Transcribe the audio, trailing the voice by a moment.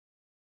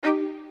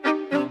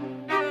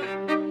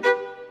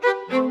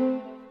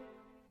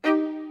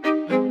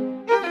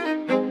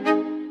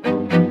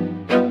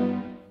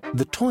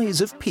The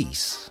Toys of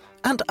Peace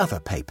and Other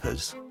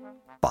Papers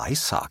by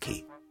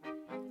Saki.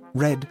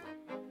 Read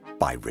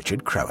by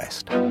Richard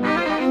Crowest.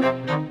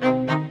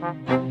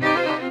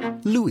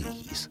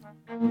 Louise.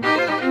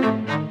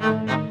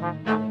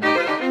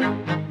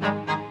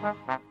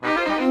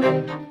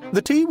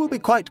 The tea will be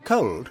quite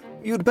cold.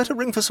 You'd better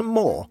ring for some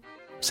more,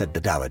 said the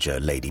Dowager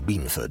Lady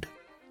Beanford.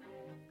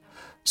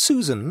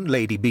 Susan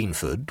Lady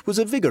Beanford was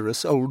a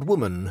vigorous old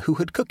woman who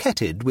had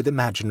coquetted with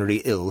imaginary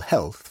ill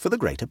health for the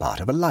greater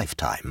part of a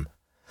lifetime.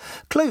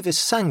 Clovis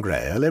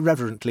Sangrail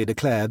irreverently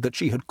declared that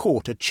she had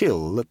caught a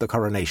chill at the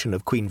coronation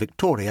of Queen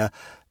Victoria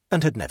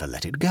and had never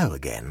let it go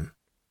again.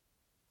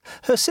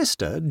 Her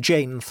sister,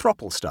 Jane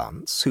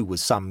Thropplestance, who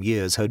was some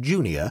years her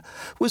junior,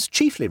 was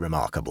chiefly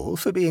remarkable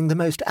for being the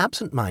most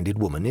absent-minded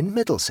woman in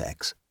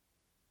Middlesex.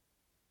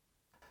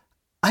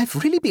 "I've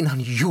really been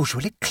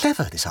unusually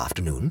clever this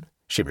afternoon,"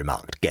 she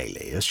remarked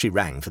gaily as she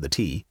rang for the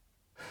tea.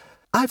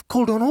 "I've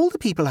called on all the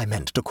people I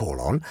meant to call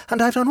on,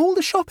 and I've done all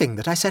the shopping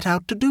that I set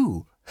out to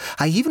do.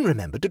 I even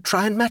remembered to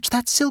try and match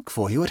that silk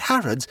for you at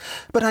Harrods,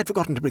 but I'd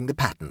forgotten to bring the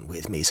pattern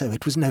with me, so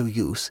it was no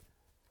use.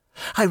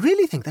 I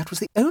really think that was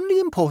the only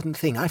important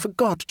thing I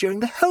forgot during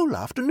the whole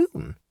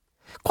afternoon.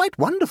 Quite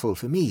wonderful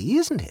for me,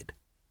 isn't it?"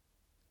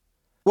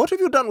 "What have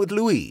you done with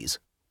Louise?"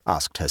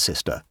 asked her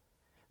sister.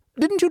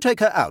 "Didn't you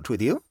take her out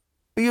with you?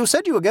 You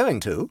said you were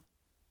going to."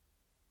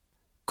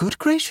 "Good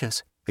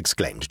gracious,"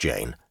 exclaimed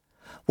Jane.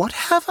 "What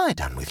have I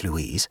done with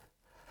Louise?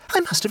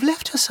 I must have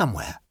left her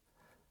somewhere."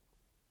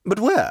 "But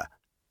where?"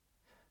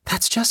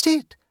 "That's just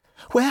it.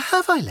 Where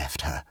have I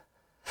left her?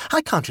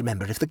 I can't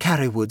remember if the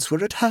Carrywoods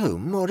were at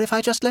home or if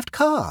I just left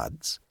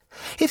cards.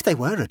 If they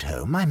were at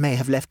home, I may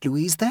have left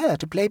Louise there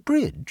to play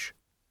bridge.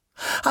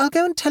 I'll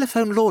go and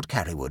telephone Lord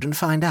Carrywood and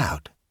find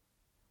out."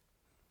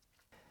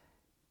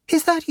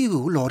 "Is that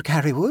you, Lord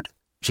Carrywood?"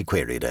 she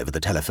queried over the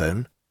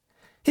telephone.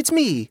 "It's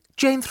me,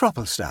 Jane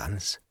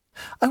Thropplestance.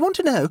 I want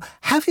to know,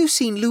 have you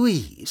seen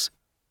Louise?"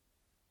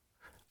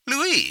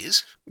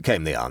 "Louise?"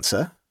 came the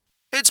answer.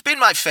 "It's been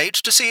my fate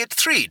to see it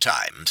 3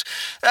 times.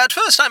 At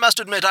first I must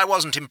admit I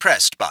wasn't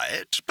impressed by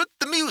it, but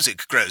the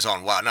music grows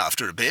on one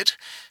after a bit.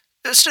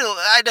 Still,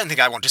 I don't think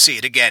I want to see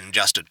it again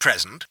just at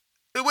present.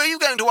 Were you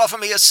going to offer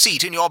me a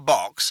seat in your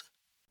box?"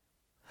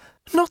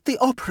 "Not the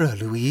opera,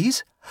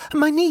 Louise.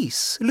 My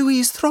niece,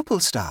 Louise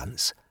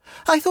Thropplestance.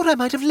 I thought I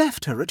might have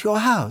left her at your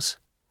house."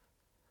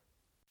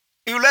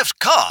 "You left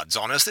cards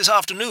on us this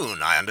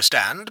afternoon, I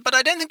understand, but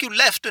I don't think you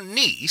left a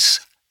niece.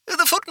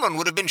 The footman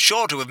would have been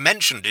sure to have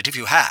mentioned it if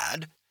you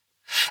had.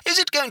 Is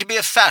it going to be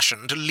a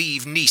fashion to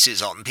leave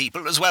nieces on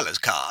people as well as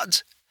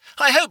cards?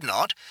 I hope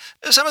not.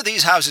 Some of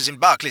these houses in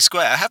Berkeley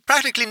Square have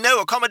practically no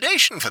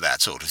accommodation for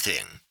that sort of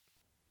thing."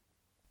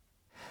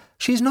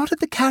 "She's not at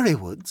the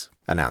Carrywoods,"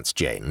 announced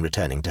Jane,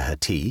 returning to her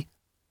tea.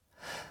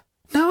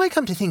 "Now I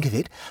come to think of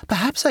it,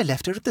 perhaps I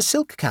left her at the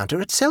silk counter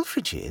at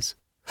Selfridge's.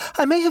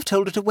 I may have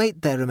told her to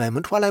wait there a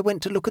moment while I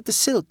went to look at the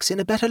silks in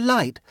a better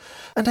light,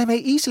 and I may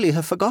easily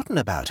have forgotten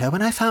about her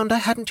when I found I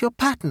hadn't your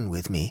pattern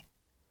with me.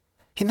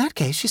 In that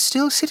case, she's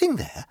still sitting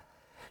there.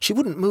 She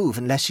wouldn't move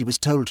unless she was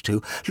told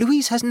to.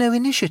 Louise has no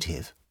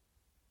initiative."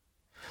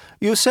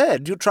 "You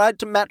said you tried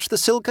to match the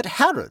silk at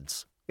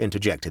Harrods,"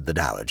 interjected the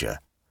Dowager.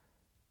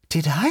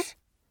 "Did I?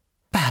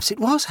 Perhaps it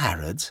was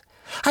Harrods.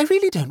 I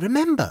really don't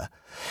remember.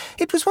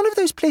 It was one of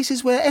those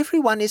places where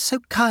everyone is so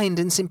kind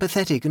and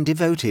sympathetic and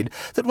devoted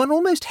that one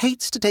almost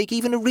hates to take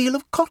even a reel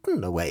of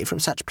cotton away from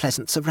such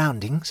pleasant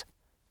surroundings."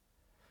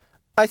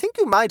 "I think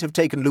you might have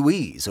taken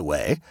Louise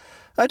away.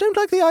 I don't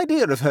like the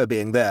idea of her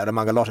being there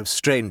among a lot of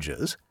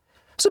strangers.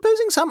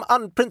 Supposing some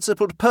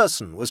unprincipled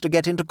person was to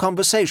get into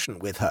conversation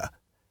with her?"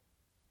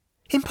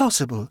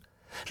 "Impossible.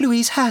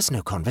 Louise has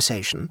no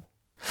conversation.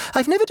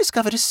 I've never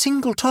discovered a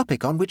single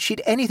topic on which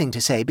she'd anything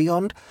to say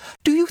beyond,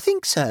 'Do you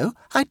think so?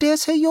 I dare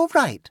say you're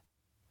right.'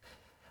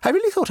 I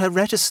really thought her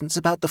reticence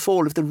about the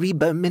fall of the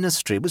Ribot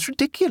Ministry was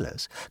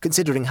ridiculous,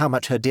 considering how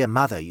much her dear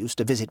mother used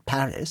to visit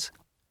Paris.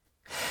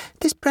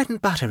 This bread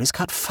and butter is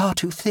cut far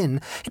too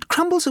thin. It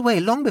crumbles away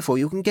long before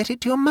you can get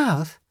it to your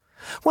mouth.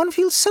 One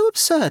feels so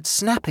absurd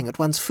snapping at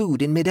one's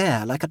food in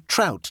mid-air like a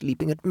trout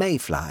leaping at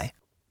mayfly."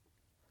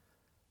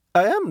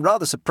 "I am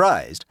rather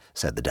surprised,"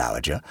 said the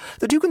Dowager,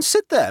 "that you can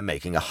sit there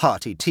making a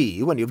hearty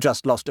tea when you've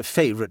just lost a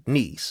favourite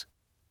niece."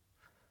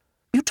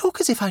 "You talk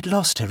as if I'd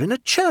lost her in a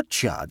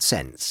churchyard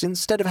sense,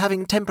 instead of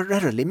having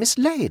temporarily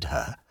mislaid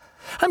her.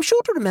 I'm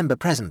sure to remember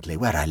presently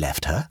where I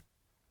left her."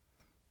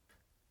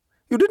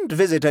 "You didn't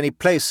visit any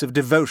place of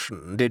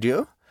devotion, did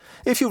you?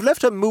 If you've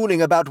left her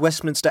mooning about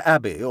Westminster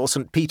Abbey or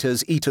St.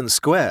 Peter's, Eaton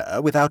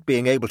Square, without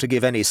being able to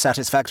give any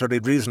satisfactory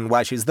reason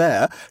why she's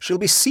there, she'll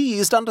be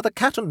seized under the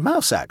Cat and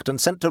Mouse Act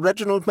and sent to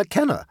Reginald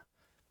McKenna."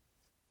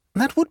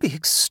 "That would be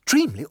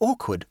extremely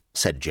awkward,"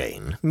 said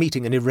Jane,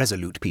 meeting an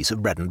irresolute piece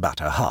of bread and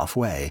butter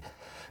halfway.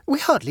 "We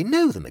hardly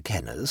know the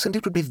McKennas, and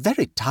it would be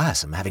very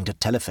tiresome having to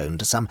telephone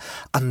to some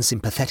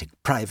unsympathetic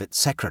private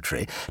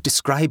secretary,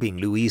 describing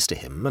Louise to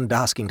him and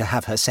asking to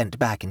have her sent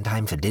back in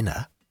time for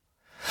dinner.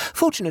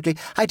 Fortunately,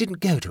 I didn't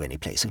go to any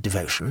place of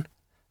devotion,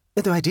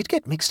 though I did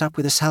get mixed up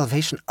with a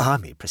Salvation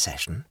Army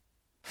procession.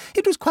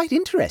 It was quite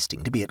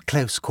interesting to be at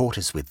close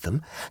quarters with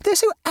them. They're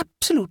so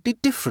absolutely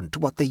different to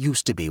what they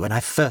used to be when I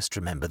first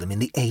remember them in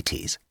the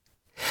 80s.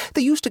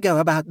 They used to go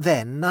about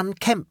then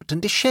unkempt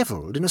and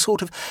dishevelled in a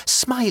sort of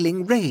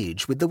smiling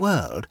rage with the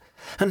world,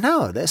 and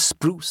now they're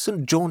spruce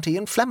and jaunty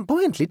and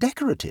flamboyantly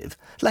decorative,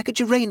 like a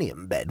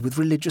geranium bed with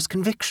religious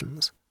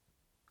convictions.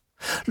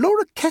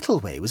 Laura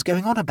Kettleway was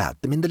going on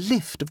about them in the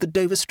lift of the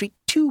Dover Street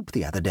Tube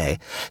the other day,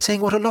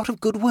 saying what a lot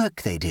of good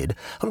work they did,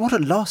 and what a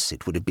loss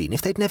it would have been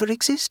if they'd never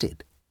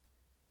existed.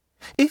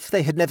 If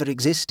they had never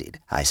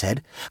existed, I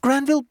said,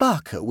 Granville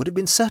Barker would have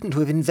been certain to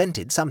have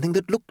invented something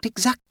that looked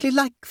exactly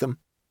like them.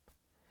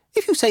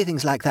 If you say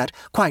things like that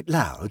quite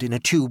loud in a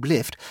tube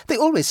lift, they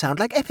always sound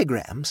like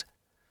epigrams.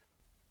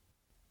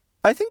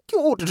 I think you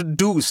ought to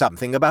do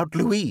something about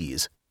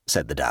Louise,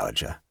 said the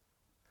Dowager.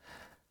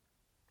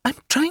 I'm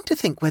trying to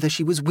think whether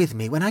she was with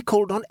me when I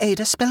called on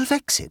Ada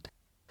Spelvexit.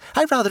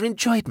 I rather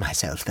enjoyed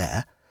myself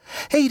there.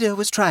 Ada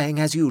was trying,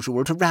 as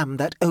usual, to ram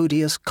that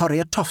odious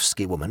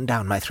Koriatowski woman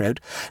down my throat,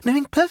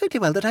 knowing perfectly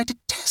well that I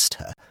detest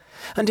her.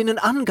 And in an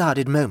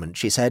unguarded moment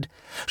she said,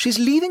 "She's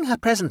leaving her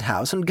present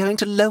house and going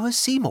to Lower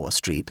Seymour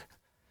Street."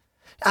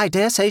 "I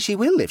dare say she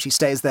will if she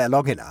stays there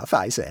long enough,"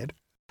 I said.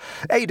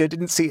 Ada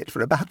didn't see it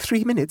for about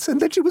 3 minutes,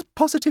 and then she was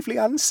positively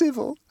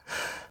uncivil.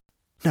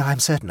 No, I'm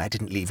certain I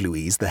didn't leave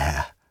Louise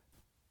there.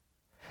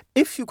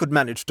 If you could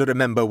manage to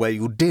remember where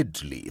you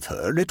did leave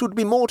her, it would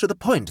be more to the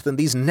point than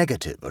these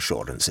negative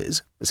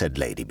assurances, said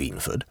Lady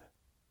Beanford.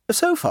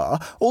 So far,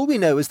 all we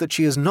know is that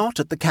she is not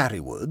at the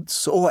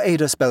Carrywoods, or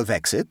Ada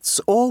Spelvexit's,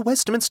 or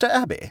Westminster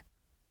Abbey.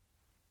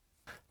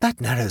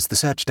 That narrows the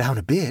search down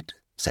a bit,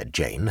 said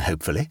Jane,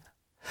 hopefully.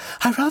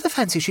 I rather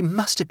fancy she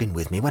must have been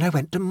with me when I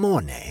went to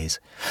Mornay's.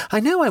 I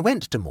know I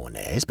went to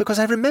Mornay's because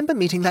I remember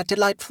meeting that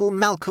delightful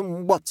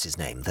Malcolm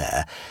what's-his-name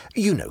there.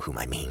 You know whom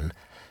I mean.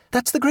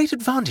 That's the great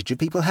advantage of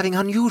people having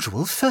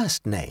unusual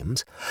first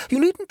names. You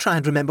needn't try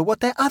and remember what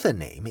their other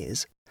name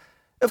is.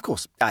 Of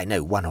course, I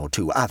know 1 or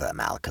 2 other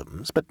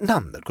Malcolms, but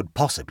none that could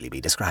possibly be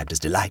described as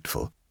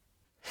delightful.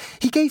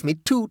 He gave me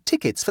 2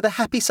 tickets for the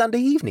Happy Sunday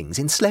Evenings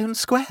in Sloane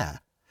Square.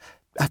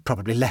 I've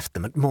probably left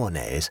them at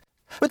Mornay's,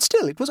 but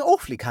still it was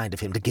awfully kind of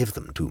him to give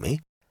them to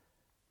me.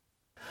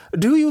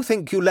 Do you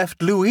think you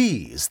left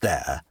Louise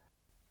there?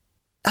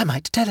 I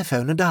might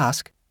telephone and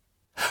ask.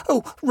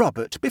 Oh,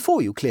 Robert,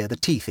 before you clear the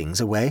tea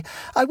things away,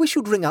 I wish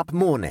you'd ring up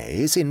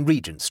Mornay's in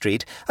Regent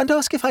Street and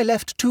ask if I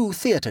left 2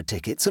 theatre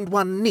tickets and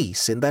 1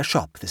 niece in their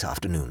shop this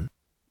afternoon.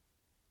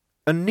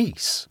 A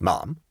niece,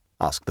 ma'am?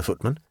 Asked the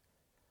footman.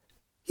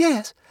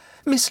 Yes,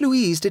 Miss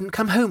Louise didn't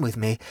come home with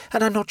me,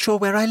 and I'm not sure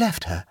where I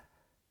left her.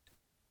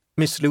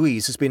 Miss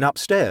Louise has been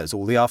upstairs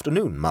all the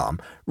afternoon, ma'am,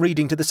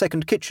 reading to the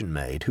second kitchen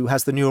maid, who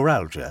has the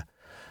neuralgia.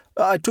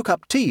 I took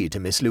up tea to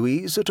Miss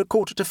Louise at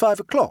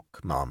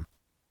 4:45, ma'am.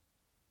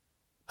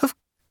 Of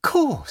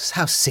course,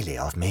 how silly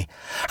of me.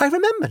 I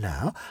remember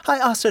now. I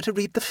asked her to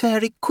read The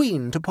Fairy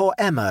Queen to poor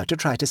Emma to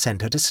try to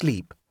send her to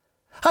sleep.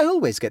 I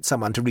always get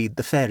someone to read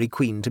The Fairy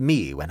Queen to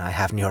me when I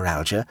have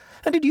neuralgia,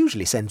 and it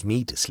usually sends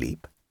me to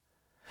sleep.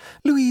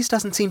 Louise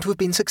doesn't seem to have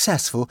been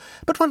successful,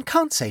 but one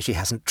can't say she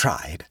hasn't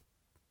tried.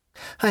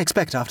 I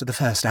expect after the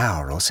first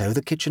hour or so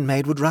the kitchen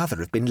maid would rather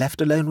have been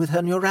left alone with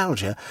her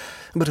neuralgia,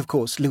 but of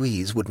course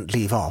Louise wouldn't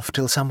leave off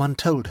till someone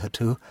told her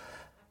to.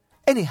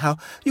 Anyhow,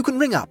 you can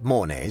ring up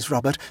Mornay's,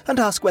 Robert, and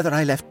ask whether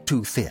I left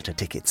 2 theatre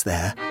tickets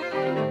there.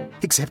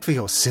 Except for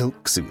your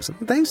silk, Susan,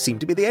 those seem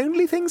to be the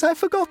only things I've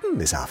forgotten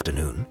this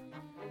afternoon.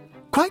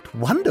 Quite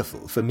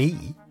wonderful for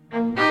me.